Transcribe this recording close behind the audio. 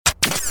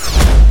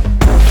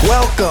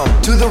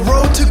Welcome to the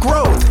Road to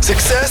Growth,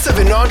 Success of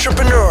an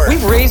Entrepreneur.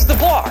 We've raised the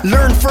bar.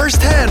 Learn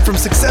firsthand from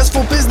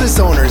successful business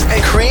owners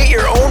and create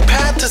your own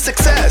path to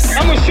success.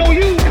 I'm going to show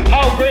you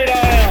how great I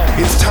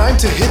am. It's time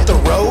to hit the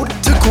road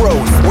to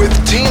growth with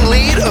team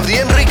lead of the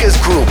Enriquez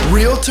Group,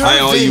 Realtor Hi,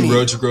 all Vinny. you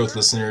Road to Growth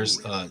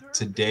listeners.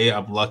 Today,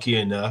 I'm lucky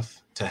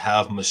enough to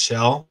have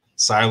Michelle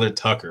Seiler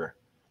Tucker.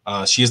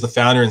 She is the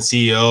founder and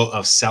CEO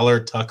of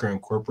Seiler Tucker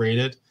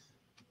Incorporated.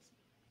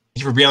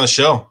 Thank you for being on the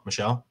show,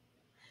 Michelle.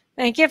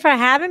 Thank you for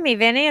having me,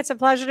 Vinny. It's a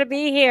pleasure to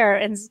be here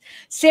in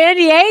San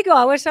Diego.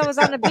 I wish I was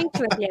on the beach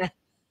with you.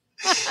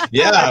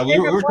 Yeah, we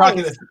were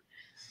talking.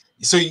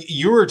 So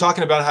you were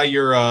talking about how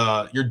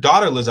your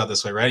daughter lives out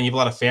this way, right? And you have a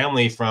lot of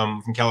family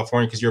from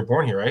California because you were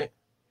born here, right?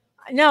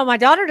 No, my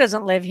daughter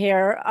doesn't live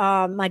here.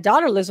 My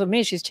daughter lives with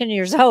me. She's 10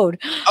 years old.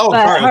 Oh,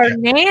 but sorry, her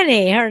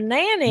nanny,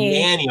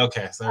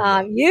 okay.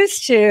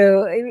 used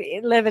to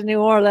live in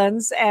New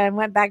Orleans and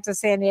went back to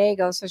San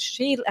Diego. So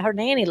her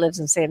nanny lives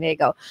in San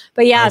Diego.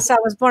 But yes, I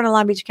was born in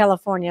Long Beach,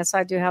 California. So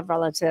I do have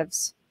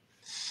relatives.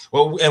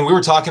 Well, and we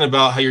were talking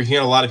about how you're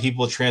hearing a lot of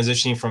people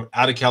transitioning from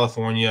out of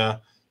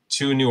California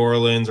to New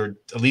Orleans, or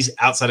at least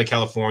outside of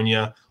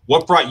California.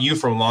 What brought you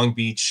from Long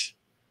Beach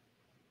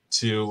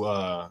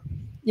to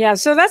Yeah,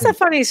 so that's a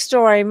funny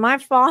story. My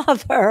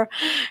father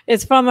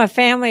is from a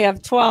family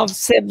of 12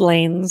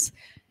 siblings,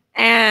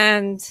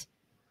 and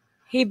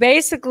he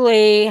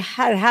basically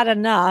had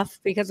enough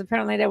because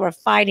apparently they were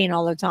fighting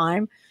all the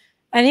time.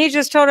 And he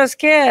just told us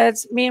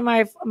kids, me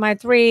and my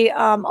three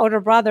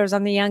older brothers,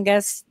 I'm the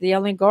youngest, the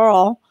only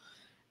girl.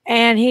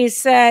 And he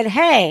said,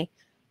 hey,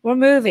 we're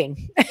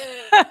moving.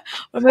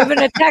 We're moving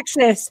to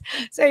Texas.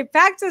 So he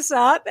packed us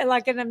up, and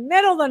like in the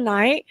middle of the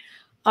night,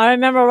 I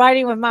remember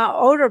riding with my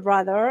older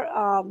brother,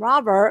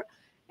 Robert,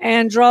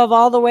 and drove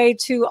all the way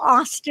to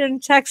Austin,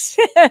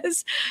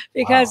 Texas,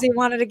 because he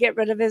wanted to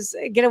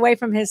get away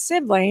from his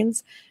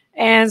siblings.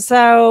 And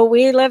so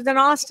we lived in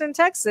Austin,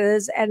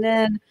 Texas, and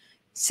then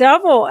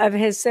several of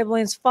his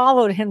siblings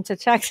followed him to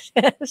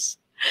Texas.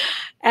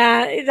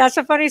 And that's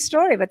a funny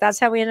story, but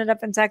that's how we ended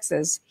up in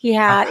Texas. He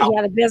had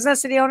a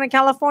business that he owned in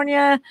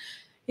California.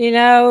 You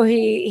know,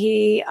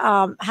 he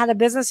had a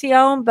business he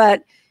owned,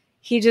 but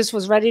he just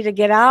was ready to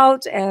get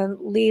out and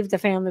leave the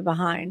family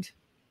behind.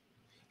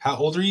 How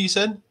old are you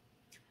said?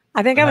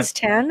 I think I was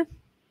 10.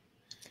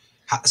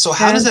 So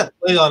how does that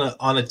play on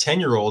a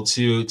 10-year-old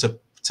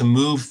to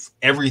move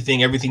everything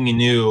you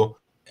knew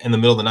in the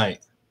middle of the night?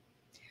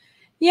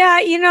 Yeah,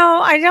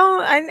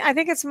 I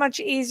think it's much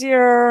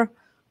easier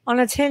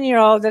on a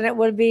 10-year-old than it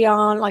would be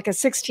on like a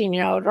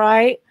 16-year-old,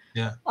 right?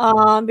 Yeah.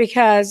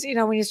 Because,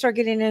 when you start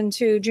getting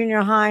into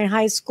junior high and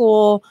high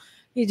school,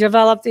 you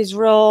develop these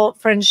real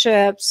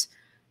friendships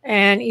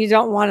and you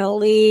don't want to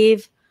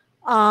leave.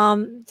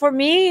 For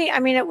me,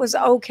 it was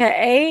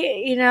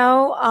okay.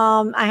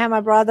 I had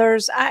my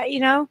brothers,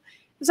 it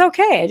was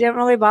okay. It didn't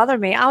really bother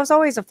me. I was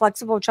always a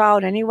flexible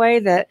child anyway,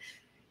 that,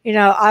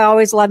 I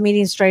always loved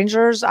meeting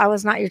strangers. I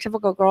was not your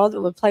typical girl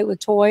that would play with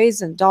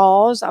toys and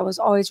dolls. I was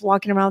always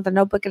walking around with a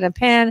notebook and a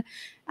pen,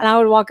 and I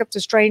would walk up to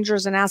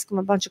strangers and ask them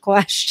a bunch of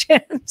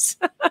questions.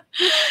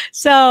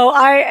 So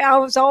I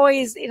was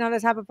always, the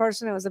type of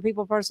person that was a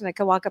people person that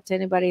could walk up to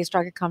anybody and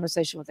strike a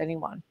conversation with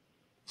anyone.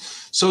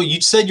 So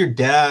you said your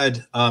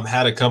dad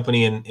had a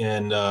company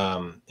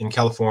in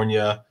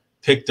California,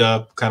 picked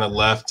up, kind of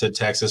left to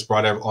Texas,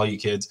 brought all you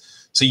kids.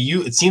 So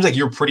it seems like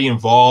you're pretty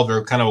involved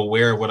or kind of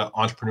aware of what an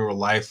entrepreneurial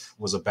life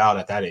was about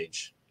at that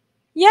age.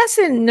 Yes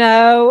and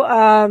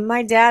no.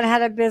 My dad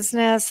had a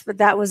business, but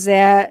that was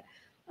it.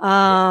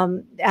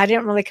 I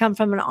didn't really come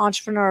from an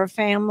entrepreneur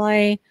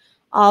family,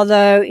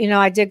 although,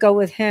 I did go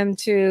with him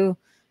to,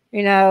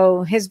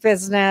 his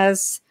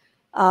business.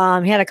 He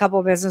had a couple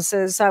of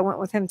businesses. So I went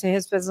with him to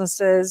his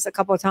businesses a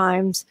couple of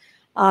times.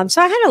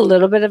 So I had a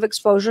little bit of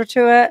exposure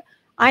to it.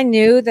 I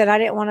knew that I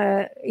didn't want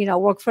to,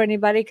 work for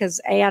anybody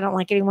because I don't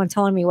like anyone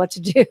telling me what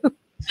to do.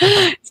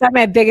 It's not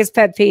my biggest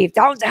pet peeve.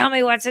 Don't tell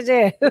me what to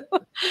do.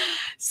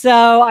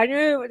 So I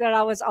knew that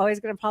I was always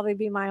going to probably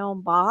be my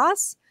own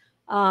boss.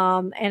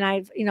 And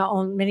I've,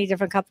 owned many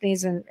different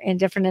companies in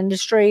different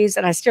industries,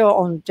 and I still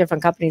own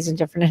different companies in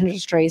different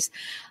industries.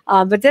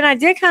 But then I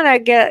did kind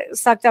of get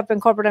sucked up in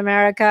corporate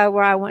America,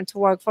 where I went to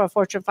work for a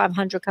Fortune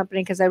 500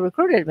 company because they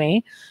recruited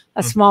me,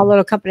 a small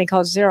little company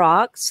called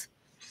Xerox.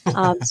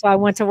 So I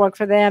went to work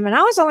for them, and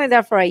I was only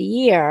there for a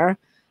year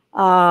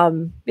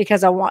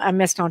because I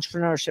missed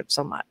entrepreneurship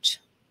so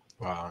much.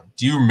 Wow.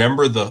 Do you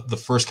remember the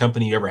first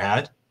company you ever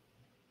had?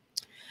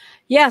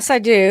 Yes, I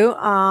do.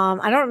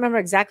 I don't remember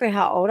exactly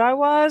how old I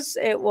was.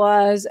 It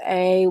was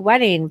a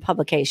wedding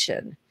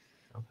publication.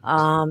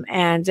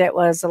 And it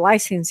was the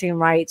licensing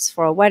rights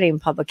for a wedding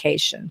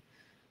publication.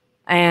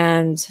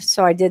 And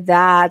so I did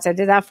that. I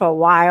did that for a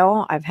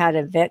while. I've had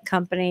event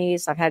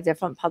companies. I've had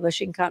different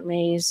publishing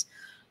companies.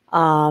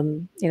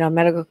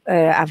 Medical.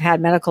 I've had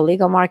medical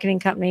legal marketing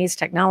companies,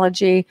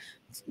 technology,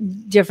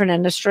 different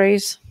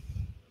industries.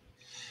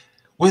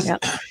 With,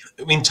 Yep.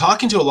 I mean,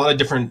 talking to a lot of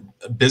different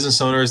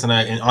business owners and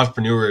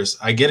entrepreneurs,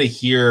 I get to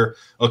hear,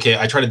 okay,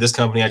 I tried this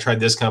company,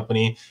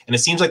 and it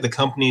seems like the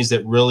companies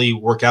that really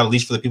work out, at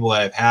least for the people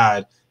that I've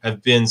had,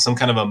 have been some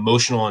kind of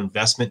emotional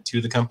investment to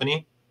the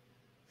company.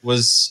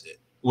 Was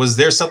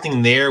there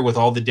something there with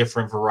all the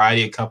different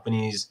variety of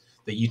companies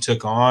that you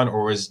took on,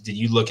 or did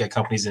you look at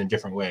companies in a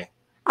different way?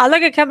 I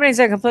look at companies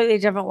in a completely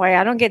different way.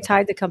 I don't get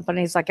tied to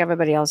companies like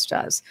everybody else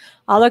does.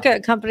 I look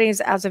at companies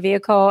as a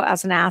vehicle,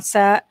 as an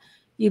asset.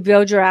 You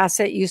build your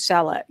asset, you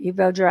sell it. You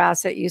build your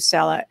asset, you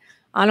sell it.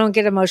 I don't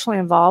get emotionally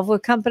involved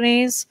with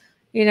companies.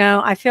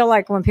 I feel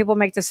like when people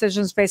make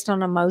decisions based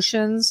on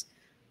emotions,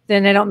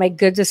 then they don't make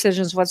good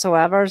decisions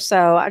whatsoever.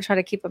 So I try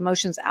to keep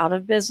emotions out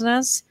of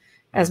business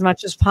as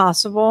much as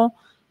possible.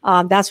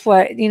 That's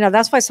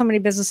why so many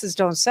businesses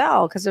don't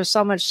sell, because there's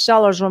so much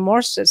seller's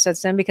remorse that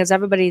sets in, because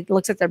everybody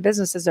looks at their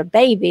business as their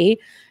baby,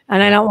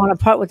 and they don't want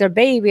to part with their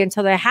baby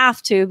until they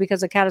have to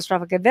because a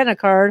catastrophic event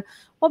occurred.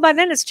 Well, by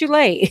then it's too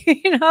late.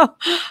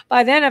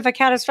 By then, if a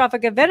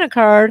catastrophic event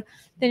occurred,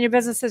 then your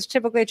business is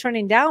typically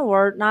trending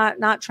downward,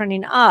 not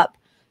trending up.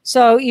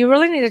 So you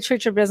really need to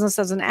treat your business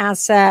as an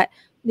asset.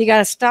 You got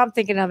to stop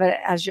thinking of it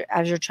as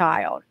your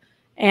child.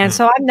 And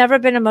so I've never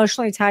been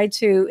emotionally tied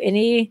to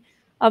any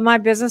of my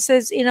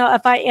businesses.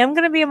 If I am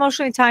going to be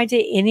emotionally tied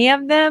to any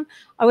of them,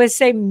 I would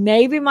say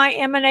maybe my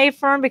M&A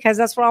firm, because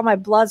that's where all my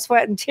blood,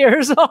 sweat, and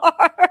tears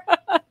are,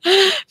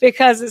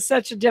 because it's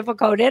such a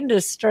difficult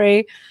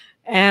industry.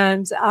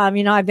 And,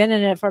 I've been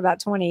in it for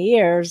about 20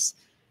 years,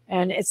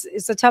 and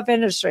it's a tough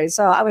industry.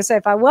 So I would say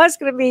if I was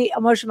going to be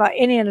emotional about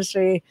any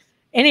industry,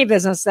 any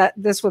business, that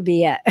this would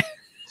be it.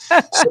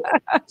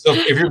 So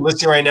if you're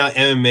listening right now,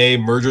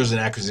 MMA, mergers and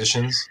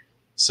acquisitions.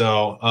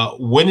 So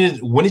when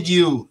did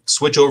you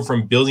switch over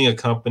from building a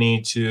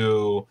company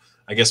to,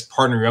 I guess,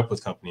 partnering up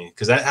with company?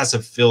 Because that has to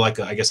feel like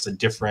a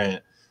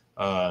different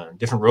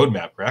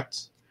roadmap,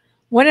 correct?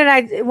 When did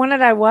I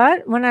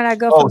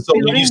go? Oh, so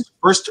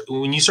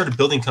when you started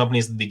building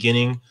companies at the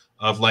beginning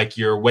of like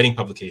your wedding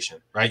publication,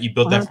 right? You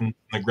built that from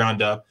the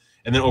ground up,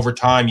 and then over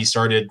time you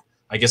started,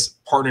 I guess,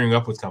 partnering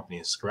up with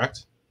companies,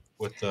 correct?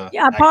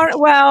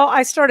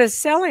 I started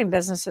selling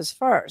businesses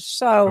first.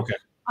 So okay.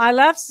 I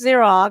left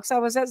Xerox. I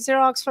was at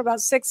Xerox for about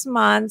 6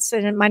 months,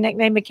 and my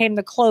nickname became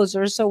the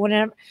closer. So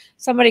whenever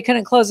somebody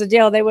couldn't close a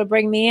deal, they would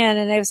bring me in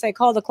and they would say,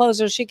 call the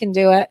closer, she can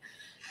do it.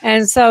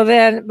 And so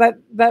then,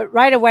 but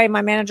right away,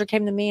 my manager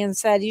came to me and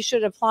said, you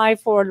should apply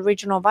for the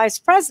regional vice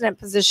president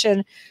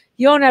position.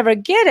 You'll never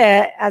get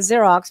it at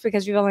Xerox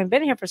because you've only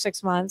been here for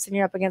 6 months and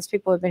you're up against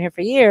people who've been here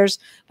for years,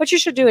 but you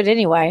should do it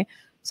anyway.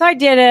 So I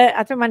did it.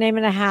 I threw my name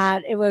in a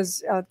hat. It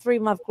was a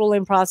 3-month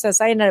grueling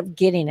process. I ended up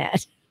getting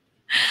it.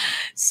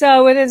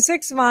 So within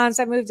 6 months,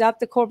 I moved up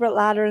the corporate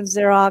ladder in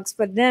Xerox,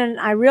 but then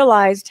I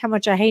realized how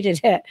much I hated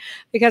it,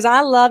 because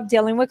I love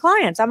dealing with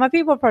clients. I'm a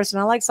people person.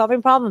 I like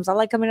solving problems. I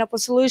like coming up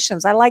with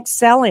solutions. I like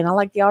selling. I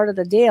like the art of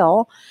the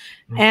deal.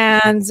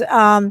 And,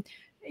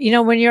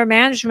 when you're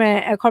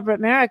management at corporate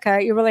America,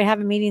 you're really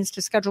having meetings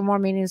to schedule more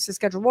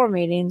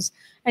meetings,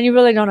 and you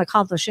really don't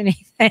accomplish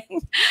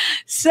anything.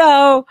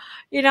 So,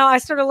 I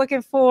started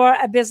looking for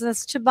a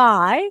business to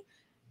buy.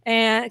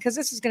 And because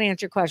this is going to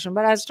answer your question,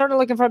 but I started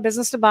looking for a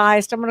business to buy,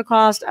 stumbled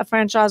across a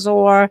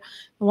franchisor,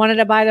 wanted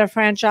to buy their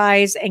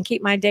franchise and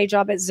keep my day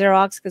job at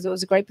Xerox because it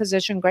was a great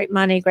position, great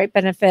money, great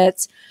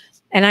benefits.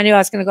 And I knew I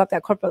was going to go up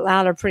that corporate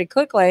ladder pretty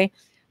quickly.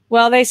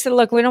 Well, they said,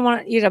 look, we don't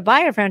want you to buy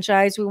a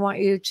franchise. We want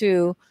you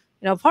to,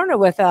 partner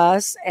with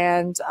us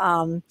and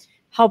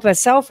help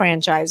us sell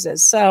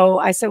franchises. So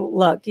I said,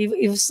 look,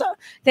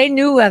 they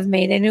knew of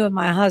me. They knew of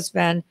my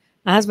husband.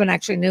 My husband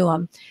actually knew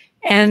him.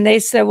 And they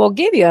said, we'll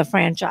give you a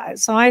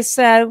franchise. So I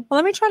said, well,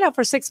 let me try it out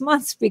for 6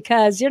 months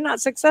because you're not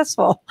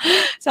successful.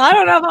 So I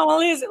don't know if I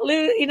want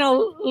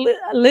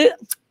to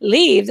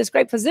leave this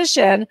great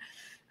position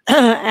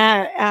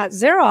at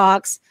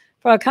Xerox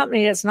for a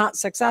company that's not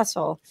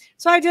successful.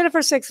 So I did it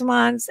for 6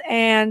 months,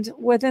 and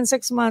within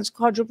 6 months,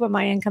 quadrupled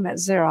my income at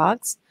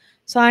Xerox.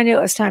 So I knew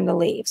it was time to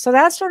leave. So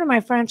that started my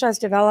franchise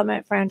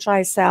development,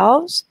 franchise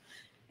sales,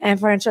 and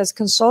franchise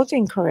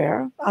consulting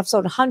career. I've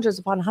sold hundreds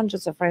upon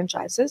hundreds of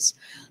franchises.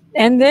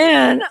 And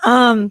then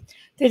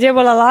they did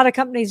what a lot of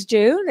companies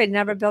do. They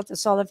never built a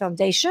solid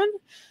foundation.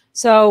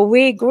 So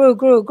we grew,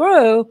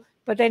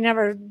 but they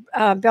never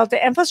built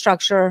the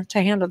infrastructure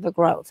to handle the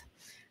growth.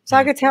 So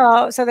I could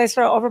tell, so they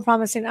started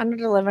overpromising,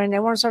 under-delivering. They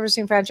weren't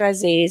servicing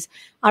franchisees.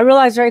 I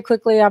realized very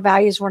quickly our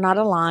values were not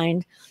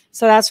aligned.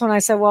 So that's when I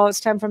said, well, it's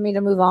time for me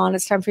to move on.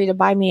 It's time for you to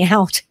buy me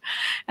out.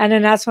 And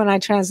then that's when I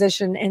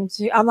transitioned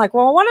into, I'm like,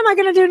 well, what am I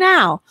going to do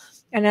now?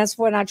 And that's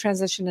when I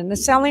transitioned into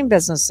selling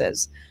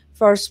businesses,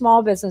 first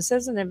small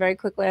businesses. And then very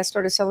quickly, I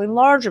started selling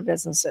larger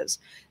businesses.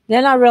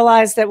 Then I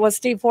realized that what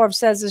Steve Forbes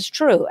says is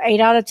true. 8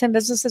 out of 10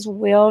 businesses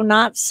will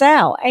not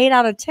sell. 8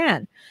 out of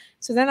 10.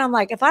 So then I'm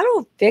like, if I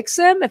don't fix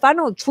them, if I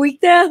don't tweak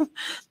them,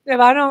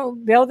 if I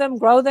don't build them,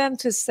 grow them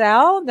to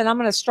sell, then I'm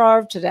going to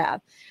starve to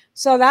death.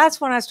 So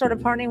that's when I started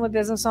partnering with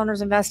business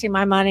owners, investing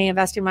my money,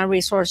 investing my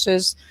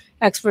resources,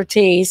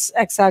 expertise,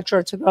 et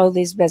cetera, to grow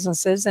these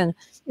businesses, and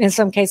in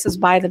some cases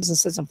buy the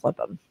businesses and flip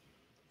them.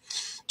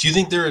 Do you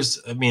think there's,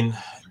 I mean,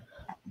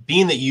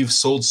 being that you've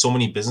sold so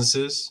many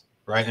businesses,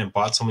 right, and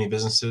bought so many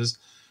businesses,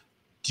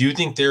 do you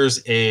think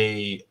there's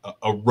a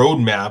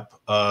roadmap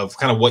of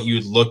kind of what you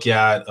would look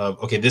at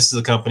of, okay, this is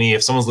a company,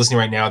 if someone's listening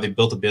right now, they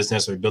built a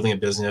business or building a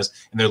business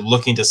and they're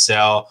looking to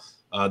sell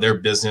their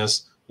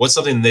business, what's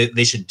something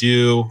they should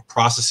do,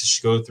 processes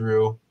should go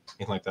through,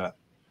 anything like that?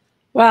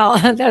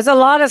 Well, there's a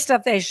lot of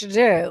stuff they should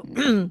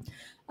do.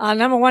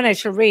 Number one, they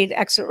should read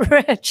Exit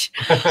Rich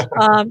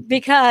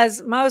because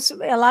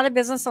a lot of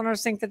business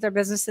owners think that their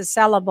business is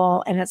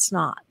sellable, and it's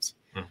not.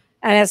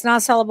 And it's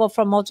not sellable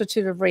for a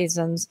multitude of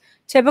reasons.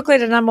 Typically,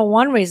 the number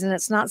one reason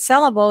it's not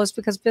sellable is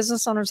because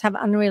business owners have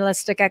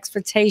unrealistic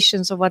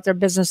expectations of what their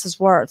business is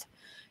worth.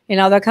 You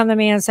know, they'll come to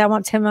me and say, I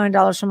want $10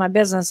 million for my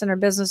business, and their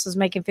business is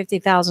making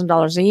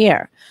 $50,000 a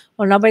year.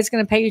 Well, nobody's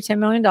going to pay you $10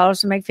 million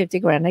to make 50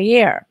 grand a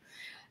year.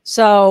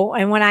 So,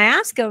 and when I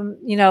ask them,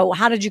 you know,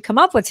 how did you come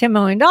up with $10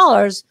 million?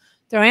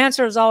 Their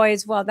answer is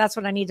always, well, that's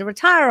what I need to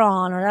retire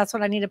on, or that's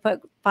what I need to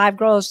put 5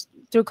 girls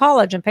through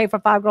college and pay for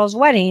 5 girls'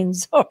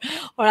 weddings, or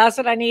that's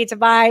what I need to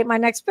buy my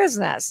next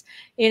business.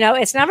 You know,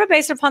 it's never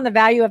based upon the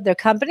value of their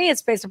company.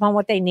 It's based upon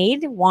what they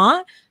need,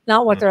 want,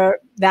 not what their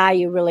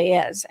value really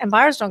is. And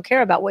buyers don't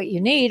care about what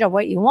you need or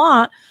what you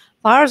want.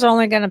 Buyers are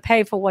only going to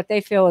pay for what they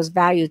feel is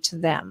value to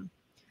them.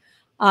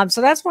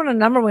 So that's one of the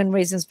number one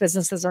reasons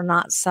businesses are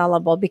not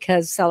sellable,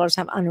 because sellers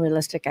have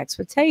unrealistic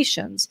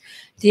expectations.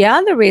 The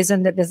other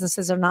reason that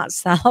businesses are not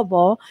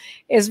sellable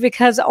is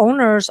because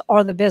owners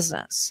are the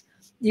business.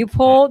 You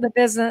pull the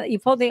business, you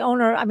pull the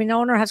owner. I mean, the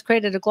owner has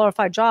created a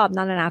glorified job,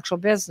 not an actual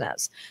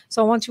business.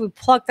 So once you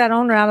pluck that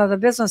owner out of the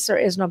business, there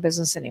is no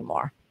business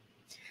anymore.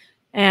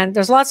 And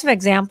there's lots of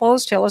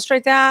examples to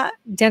illustrate that.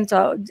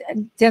 Dental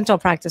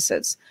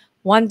practices.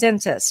 One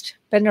dentist,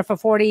 been there for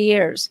 40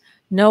 years,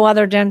 no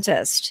other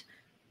dentist.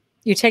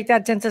 You take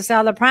that dentist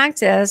out of the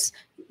practice,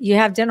 you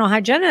have dental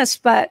hygienists,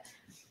 but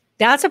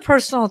that's a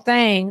personal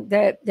thing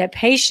that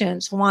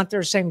patients want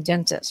their same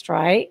dentist,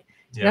 right?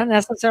 Yeah. You don't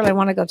necessarily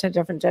want to go to a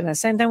different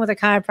dentist. Same thing with a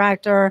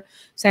chiropractor,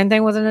 same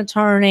thing with an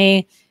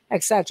attorney,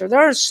 etc.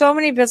 There are so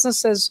many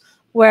businesses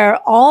where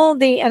all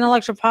the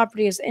intellectual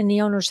property is in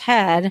the owner's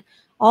head.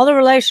 All the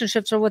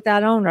relationships are with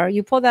that owner.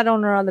 You pull that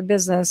owner out of the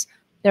business,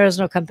 there is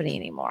no company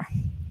anymore.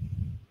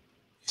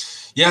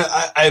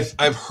 Yeah,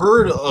 I've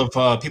heard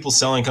of people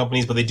selling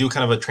companies, but they do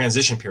kind of a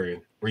transition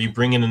period where you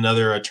bring in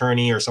another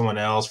attorney or someone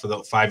else for the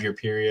 5-year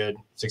period,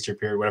 6-year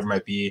period, whatever it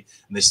might be,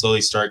 and they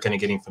slowly start kind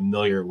of getting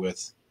familiar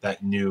with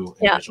that new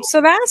individual. Yeah, so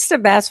that's the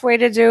best way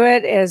to do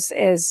it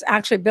is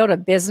actually build a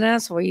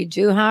business where you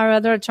do hire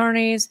other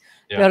attorneys,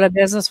 build a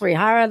business where you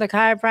hire other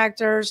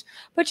chiropractors,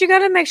 but you got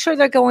to make sure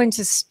they're going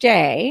to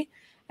stay.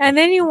 And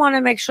then you want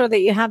to make sure that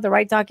you have the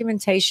right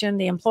documentation,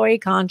 the employee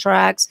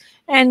contracts,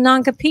 and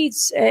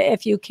non-competes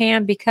if you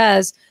can,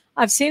 because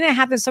I've seen it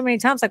happen so many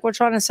times. Like, we're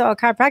trying to sell a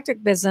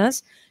chiropractic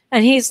business,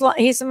 and he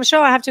said,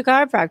 Michelle, I have 2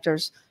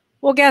 chiropractors.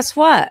 Well, guess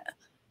what?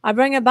 I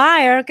bring a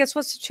buyer. Guess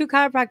what? The 2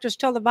 chiropractors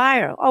tell the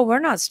buyer, oh, we're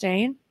not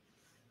staying.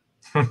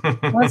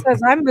 One says,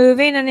 I'm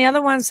moving, and the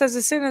other one says,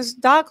 as soon as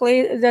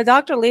the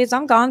doctor leaves,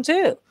 I'm gone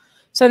too.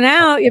 So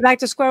now you're back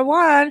to square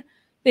one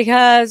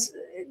because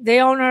the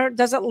owner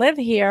doesn't live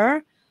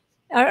here,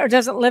 or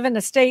doesn't live in the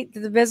state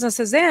that the business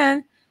is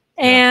in.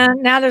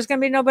 And now there's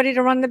going to be nobody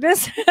to run the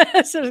business.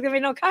 There's going to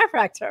be no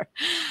chiropractor.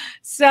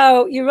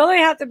 So you really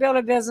have to build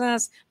a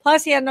business.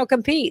 Plus, he had no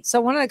compete. So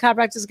one of the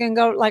chiropractors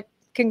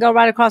can go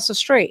right across the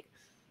street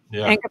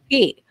and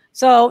compete.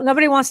 So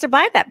nobody wants to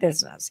buy that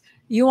business.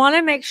 You want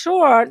to make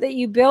sure that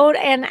you build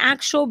an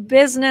actual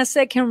business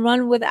that can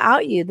run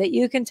without you, that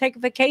you can take a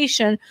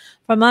vacation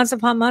for months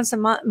upon months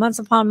and months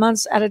upon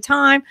months at a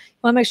time. You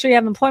want to make sure you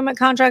have employment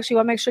contracts. You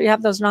want to make sure you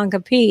have those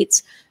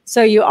non-competes,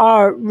 so you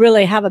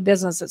really have a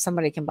business that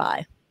somebody can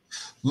buy.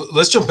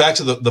 Let's jump back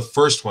to the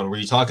first one where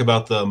you talk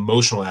about the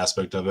emotional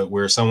aspect of it,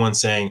 where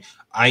someone's saying,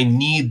 I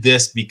need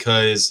this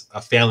because a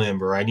family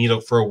member, I need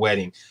it for a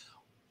wedding.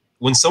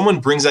 When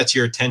someone brings that to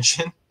your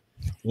attention,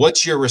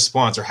 what's your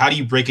response, or how do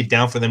you break it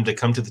down for them to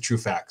come to the true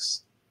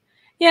facts?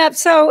 Yeah.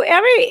 So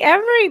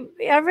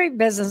every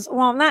business,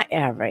 well, not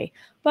every,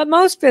 but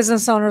most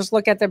business owners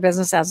look at their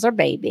business as their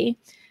baby.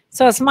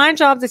 So it's my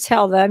job to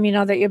tell them,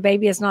 that your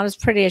baby is not as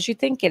pretty as you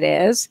think it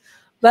is,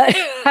 but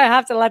I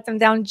have to let them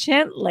down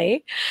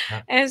gently.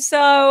 Yeah. And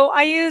so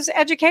I use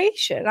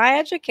education. I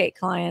educate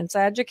clients.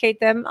 I educate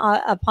them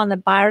upon the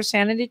buyer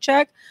sanity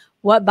check,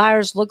 what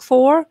buyers look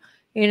for,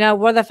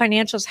 where the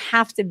financials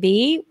have to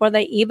be, where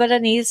the EBITDA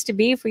needs to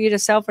be for you to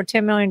sell for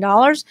 $10 million.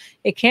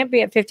 It can't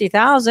be at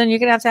 $50,000. You're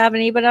going to have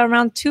an EBITDA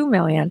around $2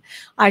 million.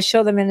 I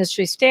show them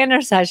industry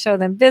standards. I show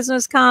them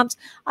business comps.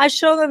 I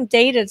show them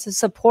data to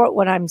support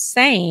what I'm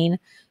saying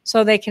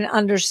so they can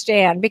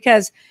understand,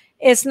 because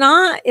it's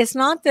not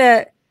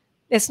that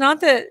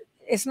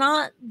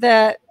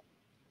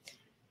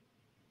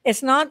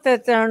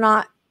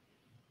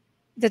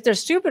they're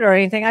stupid or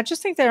anything. I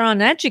just think they're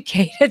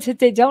uneducated, that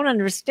they don't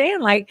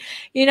understand.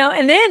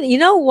 And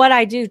then, what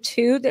I do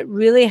too that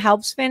really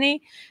helps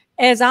Vinny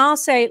is I'll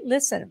say,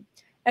 listen,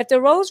 if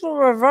the roles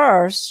were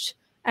reversed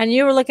and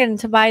you were looking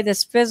to buy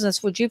this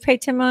business, would you pay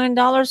 $10 million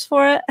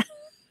for it?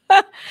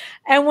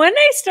 And when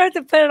they start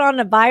to put it on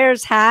the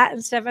buyer's hat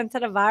and step into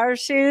the buyer's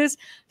shoes,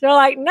 they're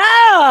like,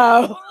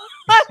 no,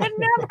 I would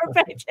never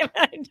pay $10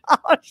 million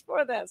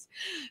for this.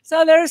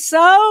 So they're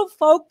so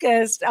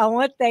focused on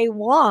what they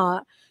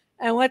want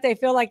and what they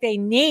feel like they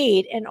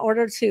need in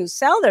order to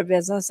sell their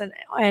business and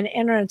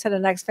enter into the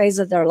next phase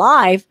of their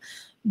life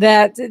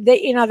that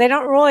they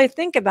don't really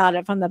think about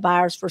it from the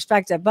buyer's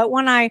perspective. But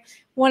when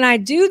I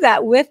do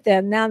that with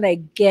them, now they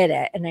get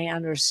it and they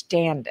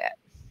understand it.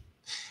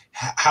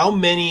 How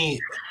many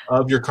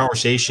of your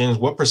conversations,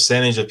 what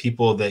percentage of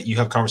people that you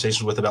have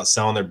conversations with about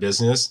selling their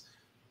business,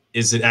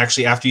 is it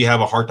actually after you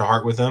have a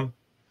heart-to-heart with them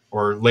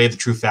or lay the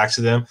true facts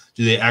to them,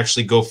 do they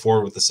actually go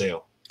forward with the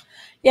sale?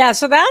 Yeah,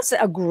 so that's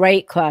a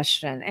great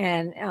question.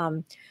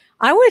 And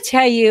I would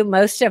tell you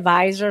most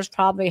advisors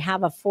probably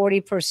have a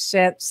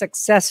 40%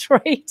 success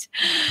rate,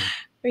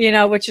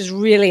 which is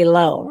really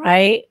low,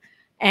 right?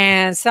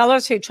 And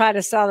sellers who try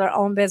to sell their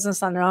own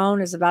business on their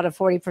own is about a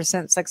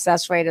 40%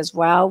 success rate as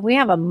well. We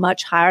have a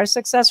much higher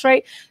success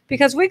rate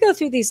because we go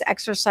through these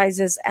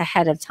exercises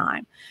ahead of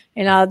time.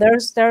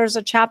 There's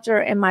a chapter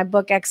in my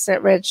book,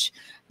 Exit Rich,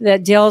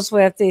 that deals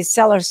with the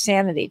seller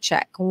sanity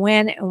check.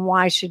 When and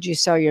why should you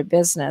sell your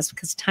business?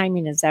 Because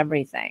timing is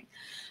everything.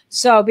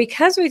 So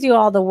because we do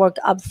all the work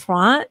up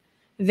front,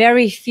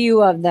 very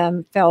few of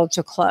them fail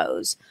to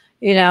close.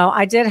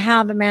 I did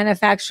have a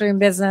manufacturing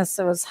business.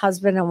 It was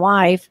husband and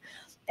wife.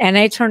 And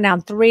they turned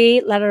down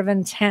 3 letter of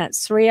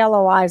intents, 3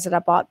 LOIs that I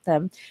bought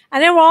them.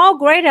 And they were all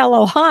great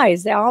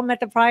LOIs. They all met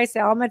the price.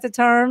 They all met the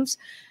terms,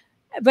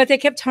 but they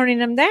kept turning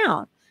them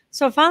down.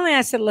 So finally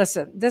I said,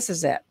 listen, this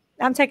is it.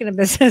 I'm taking the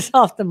business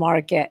off the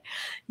market.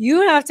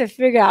 You have to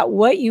figure out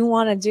what you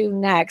want to do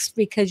next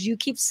because you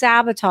keep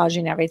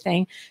sabotaging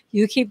everything.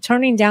 You keep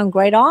turning down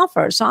great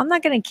offers. So I'm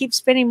not going to keep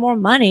spending more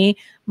money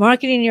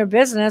marketing your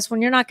business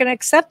when you're not going to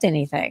accept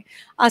anything.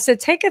 I said,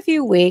 take a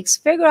few weeks,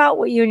 figure out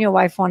what you and your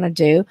wife want to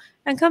do,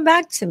 and come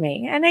back to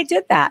me. And they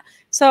did that.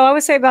 So I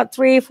would say about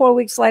 3-4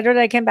 weeks later,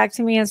 they came back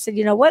to me and said,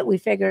 you know what? We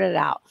figured it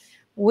out.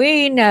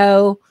 We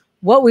know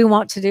what we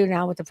want to do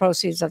now with the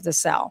proceeds of the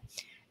sale.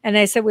 And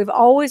they said, we've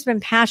always been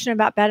passionate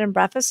about bed and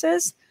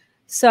breakfasts.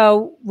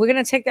 So we're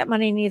going to take that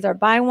money and either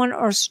buy one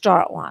or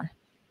start one.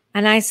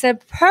 And I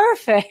said,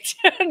 perfect.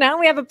 Now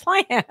we have a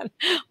plan.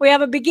 We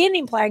have a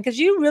beginning plan because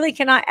you really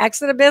cannot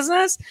exit a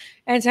business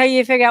until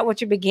you figure out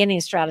what your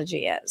beginning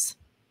strategy is.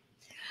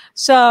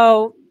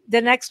 So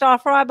the next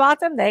offer I bought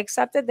them, they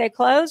accepted, they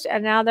closed,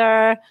 and now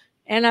they're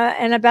in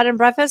a bed and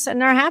breakfast and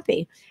they're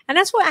happy. And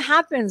that's what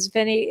happens,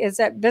 Vinny, is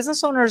that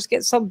business owners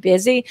get so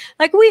busy.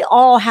 Like we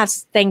all have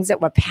things that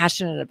we're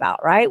passionate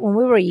about, right? When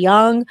we were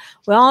young,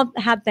 we all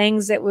had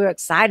things that we were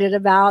excited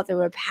about, that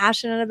we were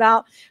passionate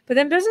about. But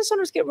then business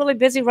owners get really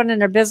busy running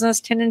their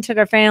business, tending to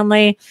their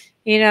family,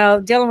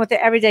 dealing with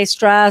the everyday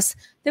stress,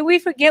 that we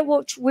forget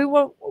what we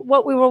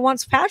were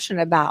once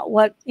passionate about,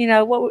 what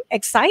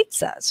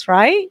excites us,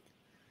 right?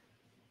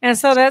 And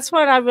so that's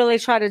what I really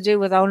try to do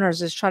with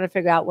owners is try to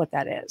figure out what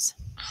that is.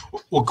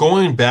 Well,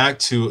 going back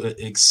to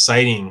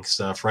exciting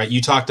stuff, right?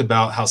 You talked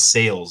about how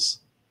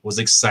sales was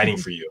exciting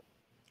for you.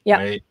 Yeah.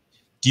 Right?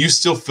 Do you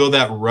still feel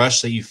that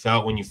rush that you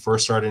felt when you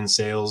first started in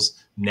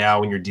sales now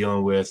when you're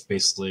dealing with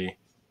basically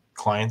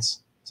clients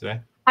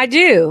today? I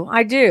do.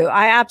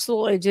 I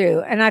absolutely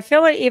do. And I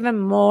feel it even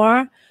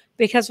more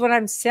because what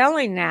I'm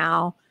selling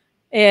now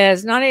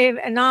is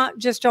not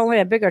just only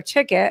a bigger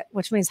ticket,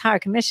 which means higher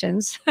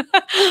commissions,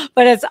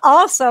 but it's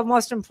also,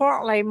 most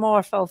importantly,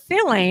 more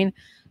fulfilling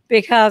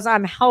because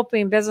I'm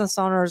helping business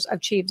owners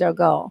achieve their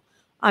goal.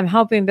 I'm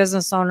helping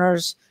business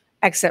owners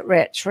exit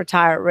rich,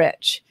 retire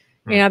rich,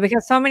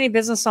 because so many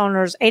business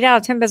owners, 8 out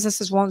of 10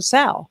 businesses won't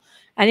sell.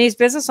 And these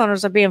business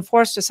owners are being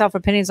forced to sell for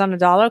pennies on the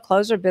dollar,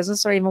 close their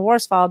business, or even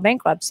worse, file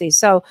bankruptcy.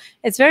 So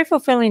it's very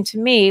fulfilling to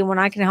me when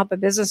I can help a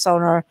business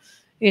owner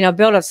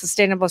build a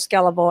sustainable,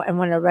 scalable, and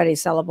when they're ready,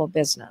 sellable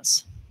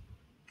business.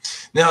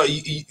 Now,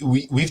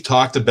 we've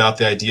talked about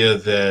the idea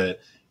that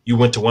you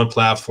went to one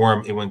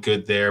platform, it went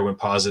good there, went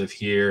positive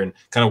here, and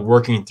kind of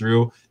working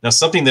through. Now,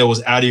 something that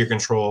was out of your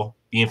control,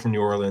 being from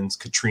New Orleans,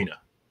 Katrina.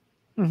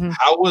 Mm-hmm.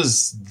 How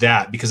was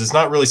that? Because it's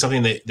not really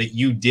something that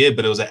you did,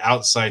 but it was an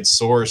outside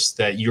source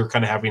that you're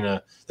kind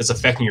of that's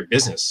affecting your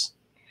business.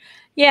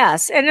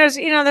 Yes. And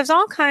there's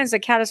all kinds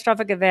of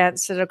catastrophic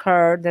events that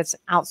occurred that's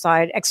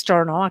outside,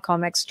 external. I call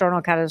them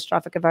external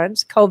catastrophic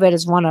events. COVID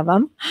is one of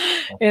them.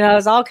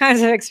 There's all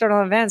kinds of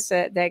external events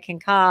that can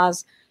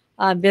cause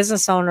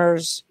business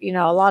owners, a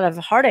lot of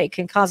heartache,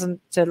 can cause them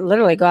to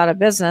literally go out of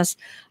business.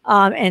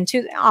 In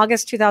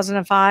August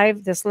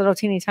 2005, this little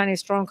teeny tiny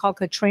storm called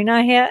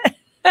Katrina hit,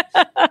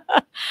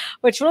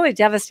 which really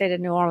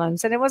devastated New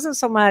Orleans. And it wasn't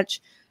so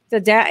much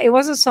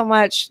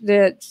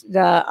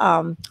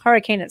the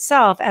hurricane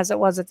itself as it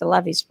was that the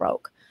levees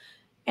broke.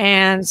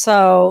 And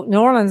so New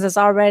Orleans is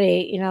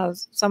already,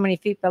 so many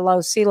feet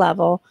below sea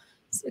level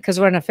because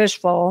we're in a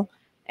fishbowl.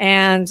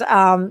 And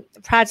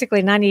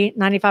practically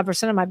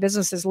 95% of my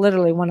businesses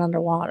literally went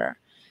underwater.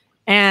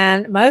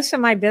 And most of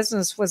my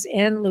business was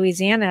in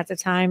Louisiana at the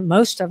time,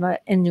 most of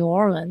it in New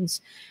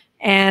Orleans.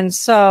 And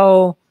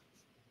so,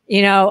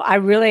 I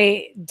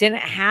really didn't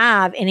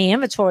have any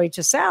inventory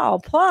to sell.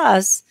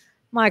 Plus,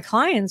 my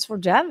clients were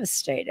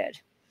devastated,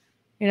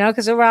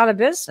 because they were out of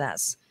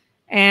business.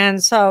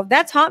 And so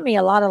that taught me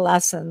a lot of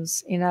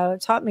lessons.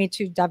 It taught me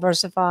to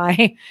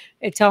diversify.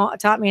 It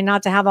taught me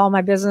not to have all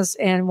my business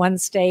in one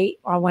state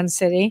or one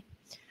city.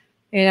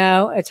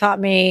 It taught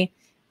me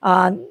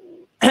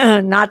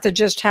not to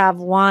just have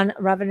one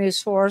revenue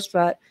source,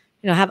 but,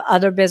 have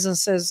other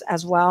businesses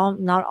as well,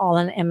 not all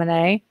in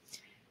M&A.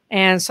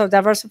 And so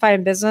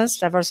diversifying business,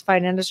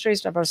 diversifying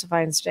industries,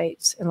 diversifying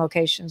states and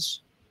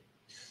locations.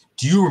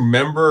 Do you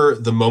remember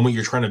the moment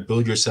you're trying to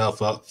build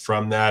yourself up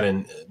from that?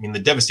 And the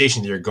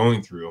devastation that you're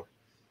going through,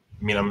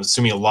 I'm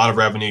assuming a lot of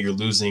revenue, you're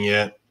losing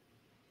it.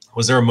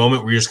 Was there a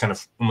moment where you're just kind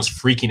of almost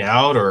freaking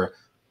out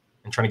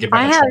and trying to get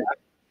back on track?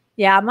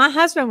 Yeah, my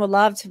husband would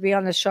love to be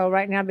on the show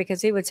right now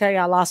because he would tell you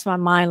I lost my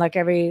mind like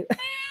every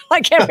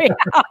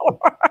hour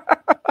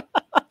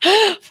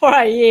for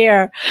a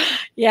year.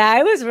 Yeah,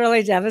 it was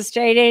really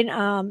devastating.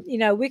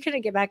 We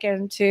couldn't get back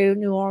into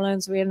New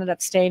Orleans. We ended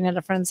up staying at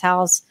a friend's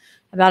house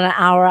about an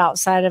hour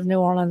outside of New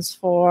Orleans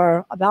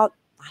for about,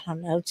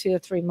 2 or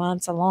 3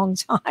 months, a long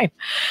time.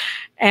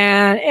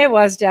 And it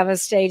was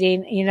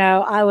devastating.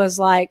 I was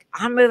like,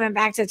 I'm moving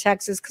back to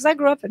Texas because I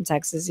grew up in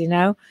Texas,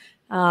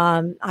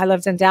 I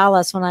lived in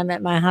Dallas when I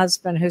met my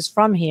husband, who's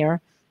from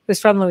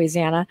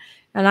Louisiana.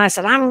 And I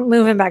said, I'm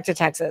moving back to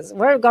Texas.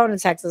 We're going to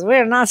Texas.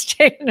 We're not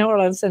staying in New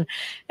Orleans. And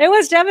it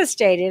was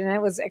devastating. And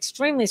it was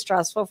extremely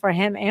stressful for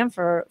him and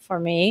for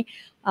me.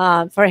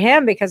 For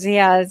him, because he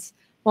has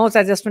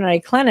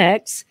multidisciplinary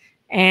clinics,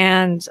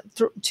 and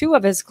 2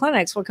 of his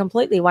clinics were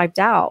completely wiped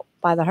out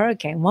by the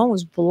hurricane. One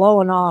was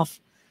blowing off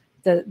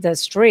the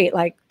street,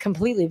 like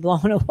completely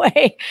blown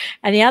away.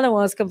 And the other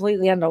one was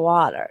completely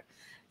underwater.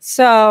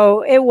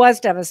 So it was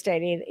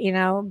devastating,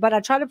 but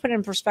I try to put it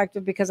in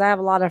perspective because I have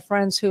a lot of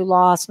friends who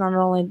lost not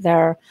only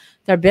their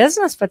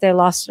business, but they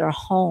lost their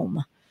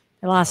home.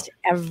 They lost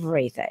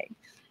everything.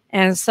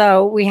 And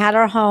so we had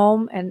our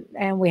home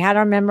and we had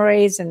our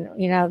memories, and,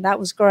 that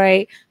was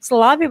great. So a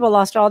lot of people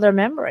lost all their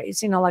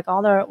memories, like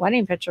all their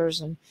wedding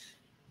pictures and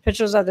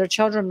pictures of their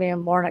children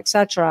being born,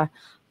 etc.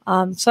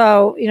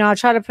 So, I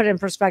try to put it in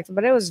perspective,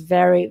 but it was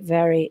very,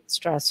 very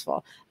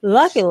stressful.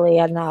 Luckily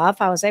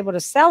enough, I was able to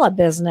sell a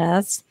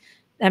business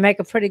and make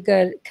a pretty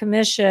good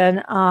commission.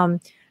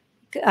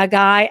 A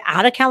guy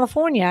out of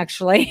California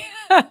actually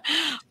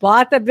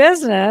bought the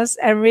business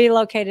and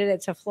relocated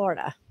it to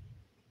Florida.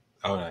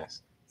 Oh,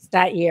 nice.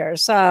 That year.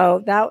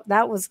 So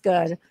that was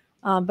good.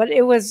 But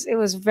it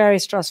was very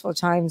stressful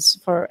times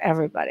for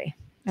everybody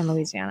in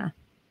Louisiana.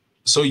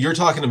 So you're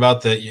talking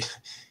about that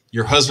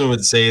your husband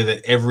would say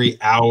that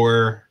every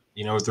hour,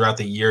 throughout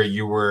the year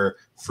you were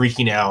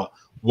freaking out.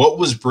 What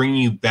was bringing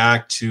you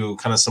back to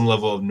kind of some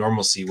level of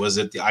normalcy? Was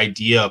it the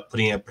idea of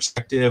putting it in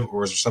perspective, or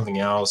was there something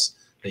else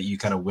that you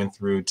kind of went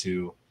through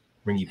to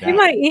bring you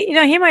back?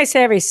 He might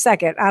say every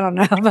second, I don't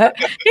know, but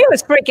he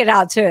was freaking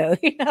out too,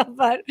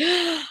 but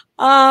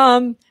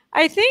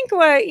I think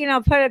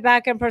what, put it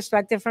back in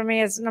perspective for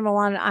me is, number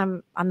one,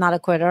 I'm not a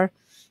quitter.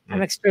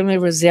 I'm extremely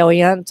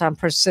resilient. I'm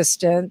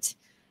persistent.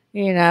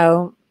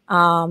 I'm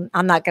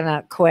not going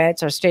to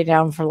quit or stay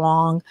down for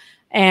long.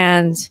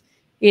 And,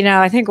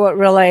 I think what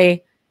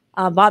really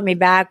brought me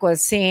back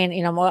was seeing,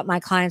 what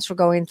my clients were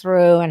going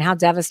through and how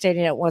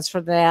devastating it was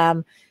for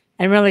them,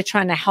 and really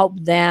trying to help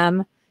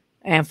them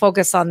and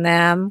focus on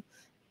them.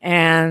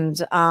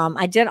 And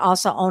I did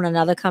also own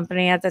another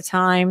company at the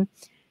time.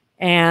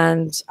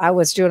 And I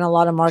was doing a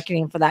lot of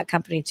marketing for that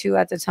company too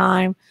at the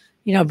time,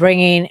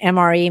 bringing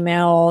MR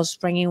emails,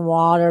 bringing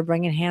water,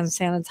 bringing hand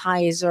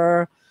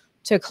sanitizer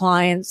to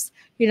clients,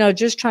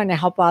 just trying to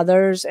help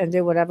others and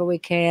do whatever we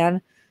can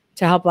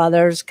to help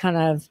others. Kind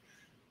of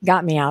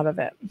got me out of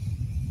it.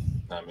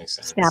 That makes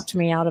sense. Snapped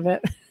me out of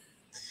it.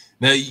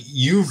 Now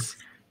you've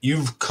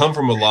come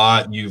from a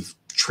lot. You've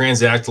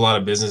transacted a lot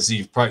of business.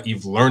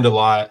 You've learned a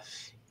lot.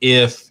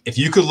 If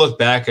you could look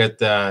back at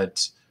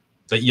that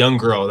young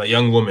girl, that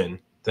young woman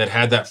that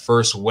had that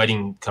first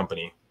wedding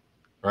company,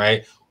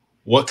 right?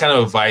 What kind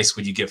of advice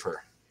would you give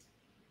her?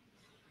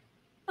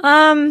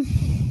 I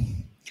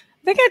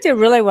think I did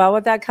really well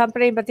with that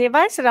company, but the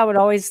advice that I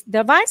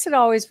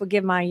always would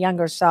give my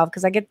younger self,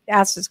 because I get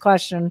asked this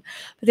question,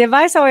 but the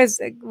advice I always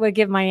would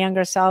give my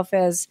younger self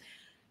is,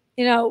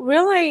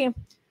 really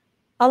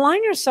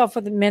align yourself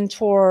with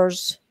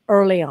mentors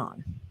early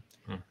on.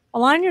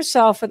 Align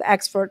yourself with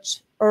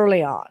experts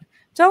early on.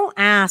 Don't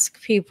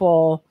ask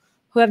people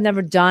who have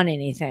never done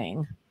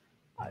anything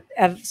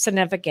of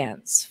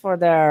significance for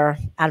their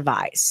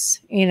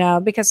advice,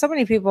 because so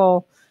many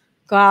people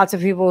go out to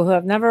people who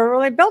have never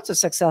really built a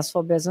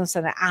successful business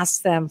and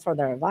ask them for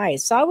their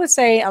advice. So I would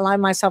say align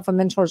myself with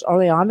mentors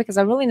early on, because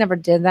I really never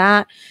did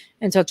that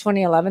until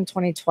 2011,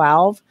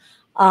 2012.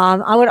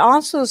 I would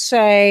also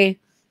say,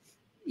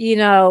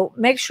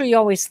 make sure you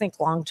always think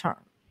long-term.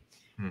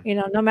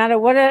 No matter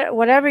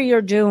whatever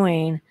you're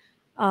doing,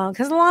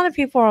 Because a lot of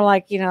people are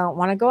like,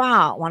 want to go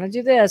out, want to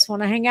do this,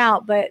 want to hang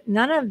out, but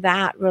none of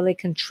that really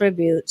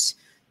contributes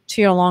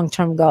to your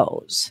long-term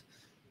goals.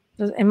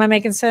 Am I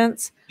making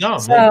sense? No.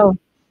 So,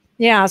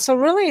 yeah. So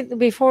really,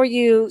 before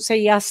you say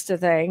yes to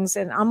things,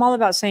 and I'm all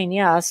about saying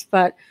yes,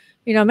 but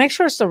make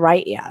sure it's the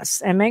right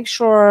yes, and make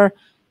sure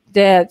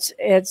that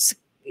it's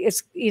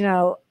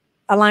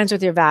aligns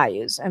with your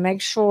values, and make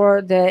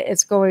sure that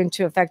it's going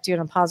to affect you in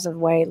a positive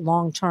way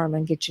long term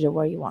and get you to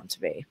where you want to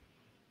be.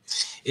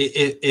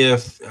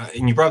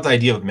 And you brought up the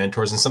idea of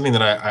mentors, and something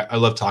that I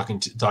love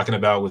talking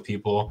about with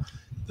people,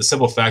 the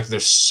simple fact that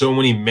there's so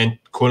many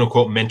quote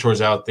unquote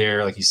mentors out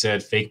there, like you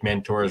said, fake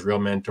mentors, real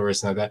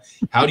mentors, and like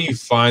that. How do you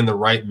find the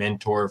right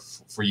mentor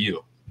for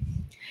you?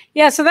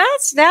 Yeah, so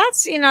that's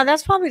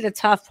probably the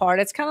tough part.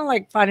 It's kind of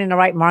like finding the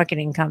right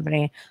marketing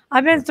company.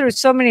 I've been through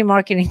so many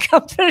marketing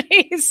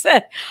companies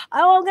that,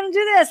 I'm going to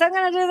do this, I'm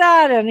going to do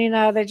that,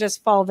 and they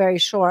just fall very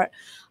short.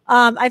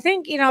 I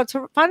think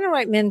to find the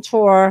right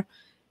mentor,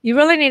 you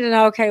really need to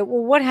know, okay,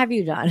 well, what have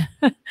you done?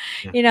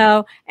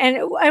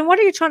 And what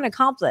are you trying to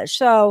accomplish?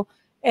 So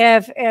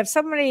if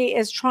somebody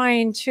is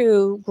trying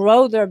to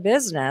grow their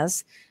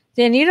business,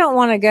 then you don't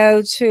want to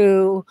go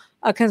to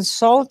a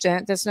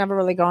consultant that's never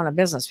really grown a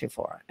business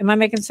before. Am I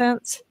making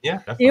sense? Yeah,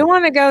 definitely. You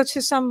want to go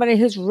to somebody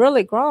who's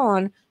really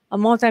grown a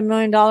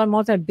multi-million-dollar,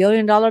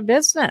 multi-billion-dollar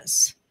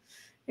business.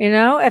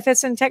 If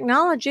it's in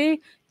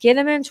technology, get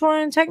a mentor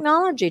in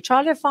technology.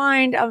 Try to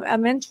find a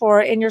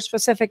mentor in your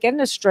specific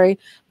industry,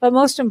 but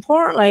most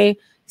importantly,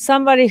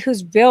 somebody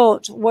who's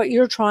built what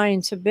you're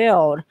trying to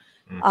build.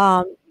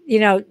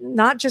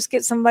 Not just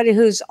get somebody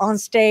who's on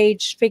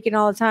stage speaking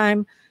all the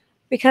time,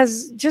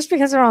 because just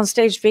because they're on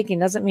stage speaking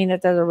doesn't mean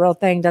that they're the real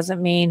thing, doesn't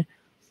mean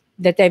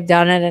that they've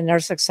done it and they're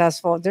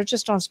successful. They're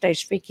just on stage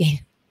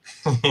speaking.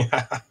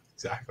 Yeah,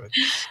 exactly.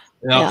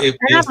 And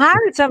I've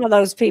hired some of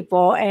those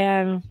people,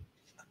 and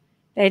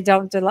they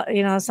don't,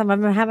 some of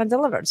them haven't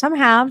delivered. Some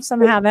have,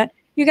 some haven't.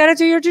 You got to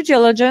do your due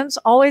diligence.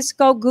 Always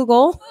go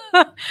Google.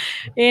 I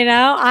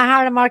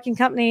hired a marketing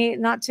company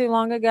not too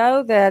long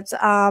ago that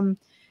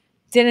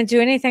didn't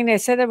do anything they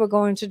said they were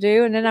going to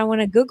do. And then I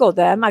went and Googled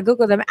them. I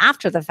Googled them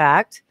after the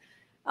fact.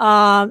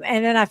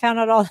 And then I found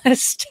out all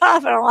this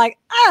stuff, and I'm like,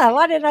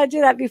 why didn't I do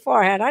that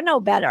beforehand? I know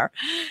better.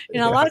 A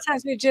lot of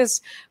times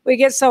we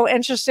get so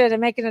interested in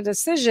making a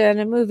decision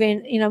and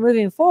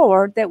moving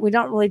forward that we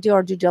don't really do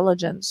our due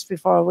diligence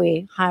before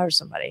we hire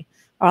somebody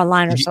or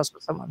align ourselves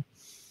with someone.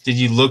 Did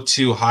you look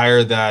to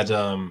hire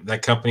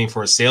that company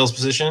for a sales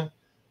position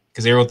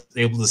because they were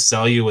able to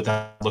sell you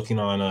without looking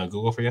on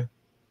Google for you?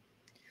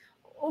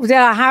 Did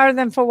I hire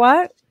them for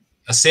what?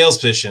 A sales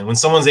position. When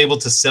someone's able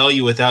to sell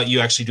you without you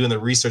actually doing the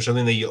research,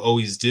 something that you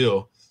always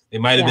do, they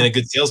might have been a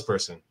good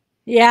salesperson.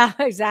 Yeah,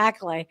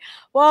 exactly.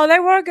 Well, they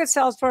were a good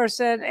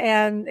salesperson,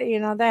 and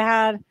they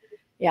had.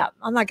 Yeah,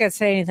 I'm not going to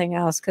say anything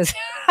else because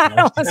I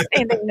don't want to say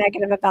anything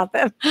negative about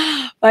them.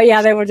 But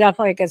yeah, they were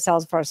definitely a good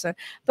salesperson.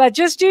 But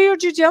just do your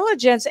due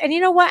diligence, and you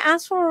know what?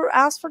 Ask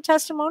for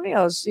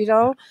testimonials.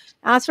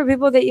 Ask for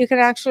people that you can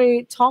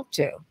actually talk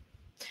to,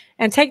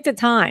 and take the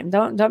time.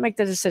 Don't make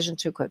the decision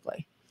too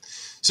quickly.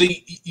 So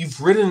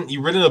you've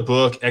written a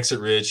book,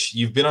 Exit Rich.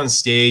 You've been on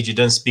stage. You've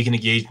done speaking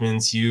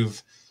engagements.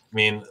 The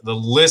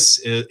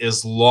list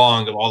is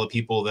long of all the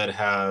people that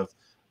have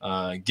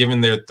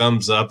given their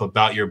thumbs up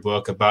about your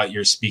book, about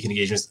your speaking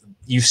engagements.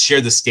 You've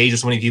shared the stage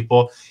with so many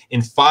people.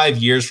 In 5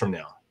 years from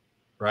now,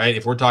 right?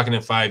 If we're talking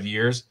in 5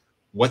 years,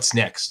 what's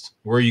next?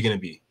 Where are you going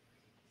to be?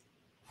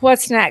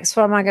 What's next?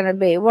 Where am I going to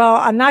be? Well,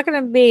 I'm not going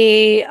to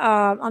be.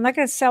 I'm not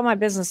going to sell my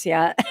business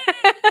yet.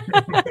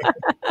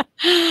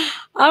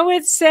 I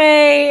would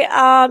say,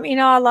 I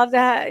love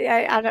that.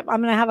 I'm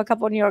going to have a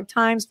couple of New York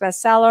Times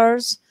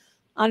bestsellers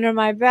under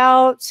my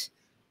belt.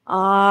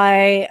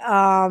 I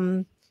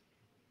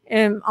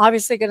am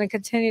obviously going to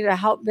continue to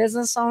help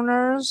business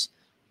owners.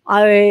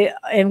 I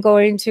am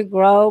going to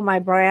grow my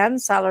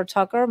brand, Sattler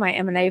Tucker, my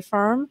M&A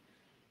firm,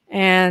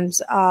 and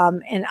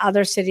in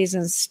other cities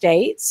and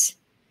states.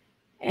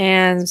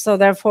 And so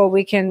therefore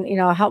we can,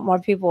 help more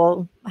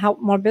people, help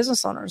more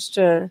business owners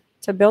to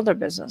build their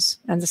business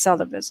and to sell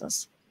their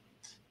business.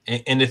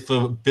 And if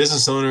a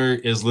business owner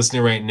is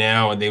listening right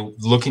now and they're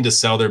looking to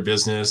sell their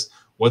business,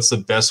 what's the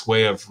best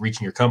way of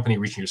reaching your company,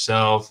 reaching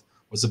yourself?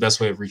 What's the best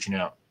way of reaching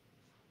out?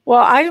 Well,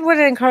 I would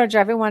encourage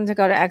everyone to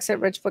go to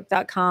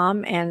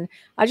exitrichbook.com. And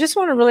I just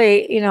want to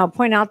really,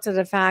 point out to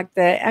the fact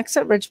that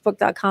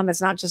exitrichbook.com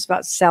is not just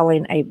about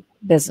selling a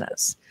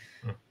business.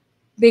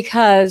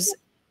 Because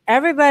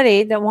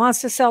everybody that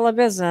wants to sell a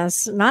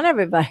business, not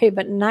everybody,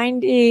 but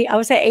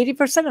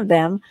 80% of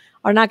them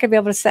are not going to be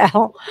able to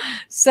sell.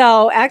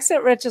 So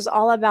Exit Rich is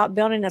all about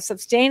building a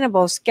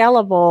sustainable,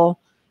 scalable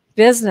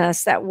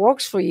business that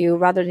works for you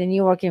rather than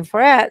you working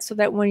for it, so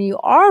that when you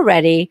are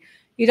ready,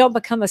 you don't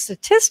become a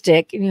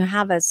statistic and you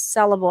have a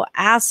sellable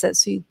asset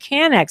so you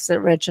can exit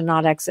rich and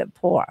not exit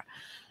poor.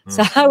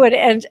 So I would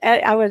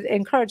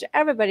encourage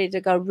everybody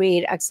to go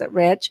read Exit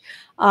Rich.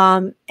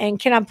 And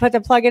can I put the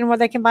plug in where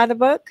they can buy the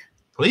book?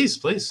 Please.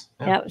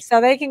 Yeah.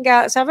 So they can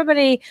go. So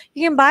everybody,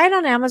 you can buy it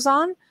on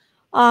Amazon,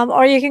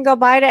 Or you can go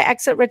buy it at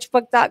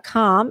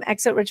exitrichbook.com,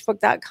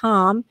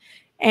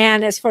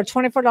 and it's for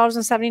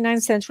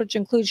 $24.79, which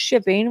includes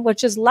shipping,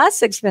 which is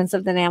less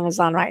expensive than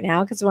Amazon right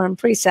now because we're in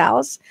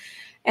pre-sales.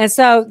 And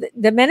so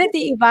the minute that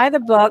you buy the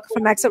book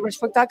from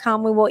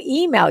exitrichbook.com, we will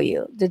email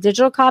you the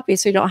digital copy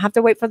so you don't have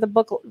to wait for the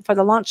book for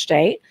the launch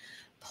date.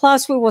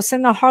 Plus, we will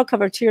send the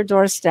hardcover to your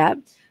doorstep.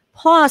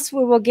 Plus,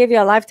 we will give you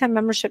a lifetime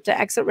membership to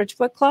Exit Rich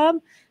Book Club,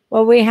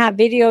 where we have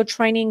video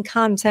training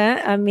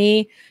content of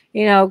me,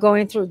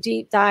 going through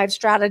deep dive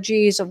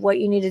strategies of what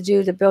you need to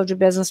do to build your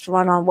business to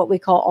run on what we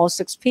call all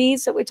 6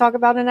 Ps that we talk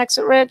about in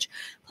Exit Rich.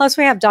 Plus,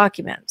 we have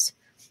documents,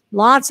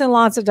 lots and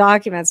lots of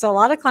documents. So a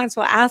lot of clients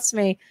will ask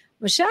me,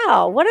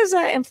 Michelle, what does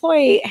an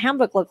employee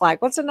handbook look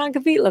like? What's a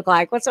non-compete look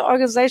like? What's an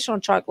organizational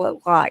chart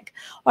look like?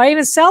 Or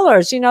even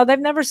sellers, they've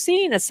never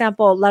seen a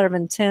sample letter of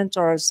intent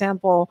or a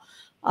sample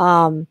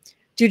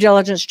due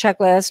diligence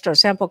checklist or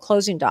sample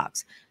closing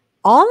docs.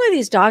 All of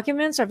these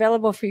documents are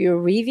available for your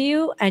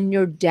review and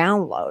your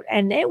download,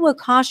 and it will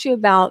cost you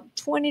about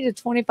 $20,000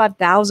 to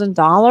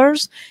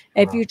 $25,000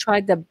 if you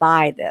tried to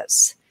buy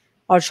this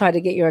or try to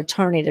get your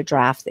attorney to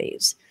draft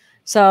these.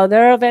 So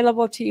they're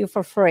available to you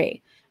for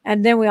free.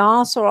 And then we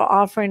also are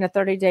offering a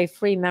 30-day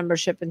free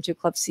membership into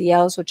Club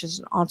CEOs, which is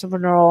an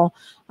entrepreneurial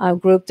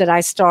group that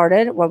I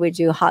started where we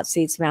do hot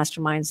seats,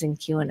 masterminds, and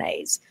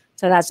Q&As.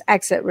 So that's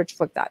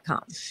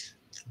exitrichbook.com.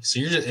 So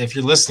if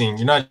you're listening,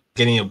 you're not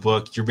getting a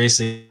book. You're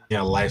basically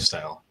getting a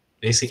lifestyle.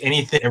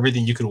 Basically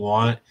everything you could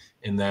want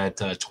in that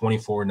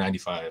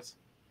 $24.95.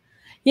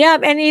 Yeah,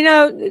 and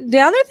the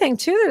other thing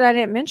too that I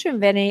didn't mention,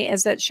 Vinny,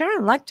 is that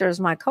Sharon Lechter is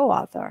my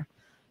co-author,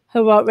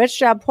 who wrote Rich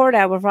Dad Poor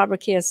Dad with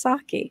Robert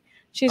Kiyosaki.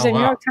 She's a New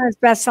York Times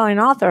bestselling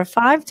author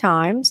 5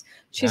 times.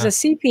 She's a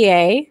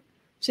CPA.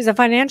 She's a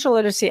financial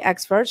literacy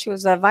expert. She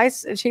was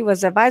advisor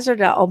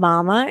to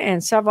Obama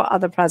and several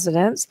other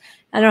presidents.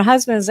 And her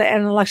husband's an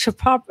intellectual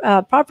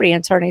property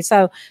attorney.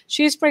 So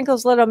she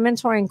sprinkles little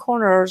mentoring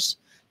corners.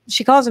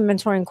 She calls them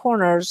mentoring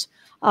corners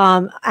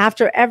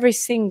after every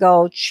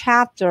single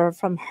chapter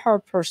from her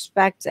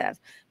perspective.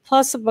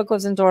 Plus, the book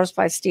was endorsed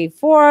by Steve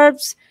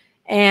Forbes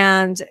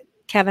and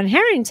Kevin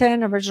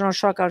Harrington, original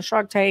Shark on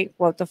Shark Tank,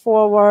 wrote the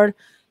foreword.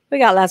 We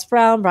got Les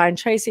Brown, Brian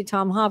Tracy,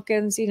 Tom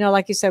Hopkins.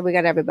 Like you said, we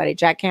got everybody.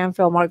 Jack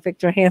Canfield, Mark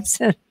Victor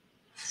Hansen.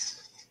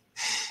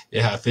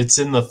 Yeah, if it's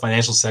in the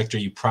financial sector,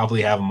 you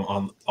probably have them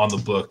on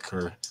the book,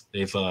 or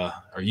they've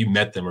or you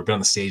met them or been on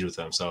the stage with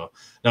them. So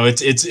no,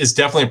 it's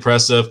definitely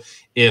impressive.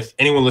 If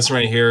anyone listening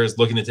right here is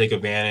looking to take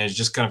advantage,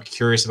 just kind of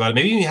curious about it,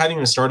 maybe you haven't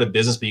even started a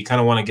business, but you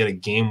kind of want to get a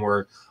game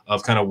work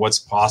of kind of what's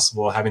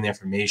possible, having the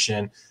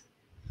information.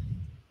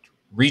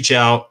 Reach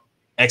out,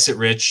 Exit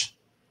Rich,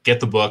 get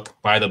the book,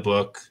 buy the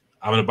book.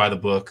 I'm going to buy the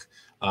book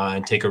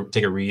and take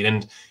a read.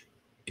 And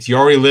if you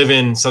already live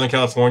in Southern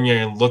California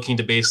and looking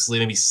to basically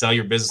maybe sell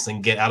your business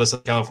and get out of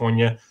Southern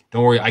California,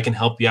 don't worry, I can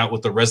help you out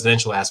with the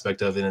residential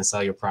aspect of it and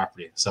sell your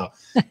property. So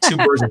 2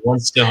 birds with 1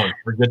 stone.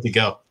 We're good to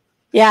go.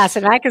 Yes,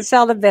 and I can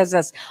sell the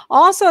business.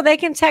 Also, they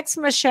can text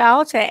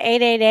Michelle to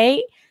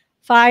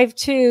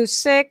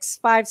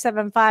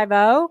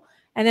 888-526-5750,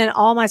 and then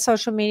all my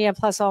social media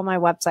plus all my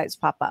websites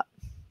pop up.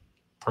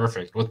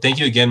 Perfect. Well, thank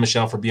you again,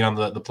 Michelle, for being on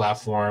the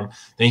platform.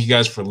 Thank you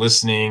guys for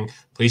listening.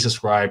 Please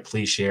subscribe.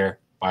 Please share.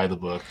 Buy the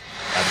book.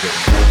 Have a good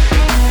one.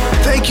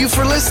 Thank you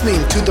for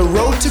listening to The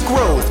Road to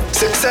Growth,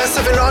 Success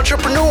of an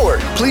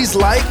Entrepreneur. Please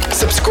like,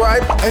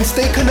 subscribe, and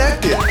stay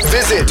connected.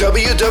 Visit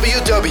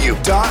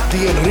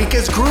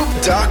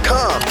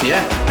www.theenriquezgroup.com.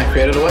 Yeah, I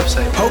created a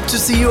website. Hope to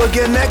see you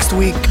again next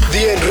week.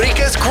 The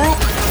Enriquez Group,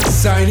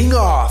 signing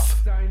off.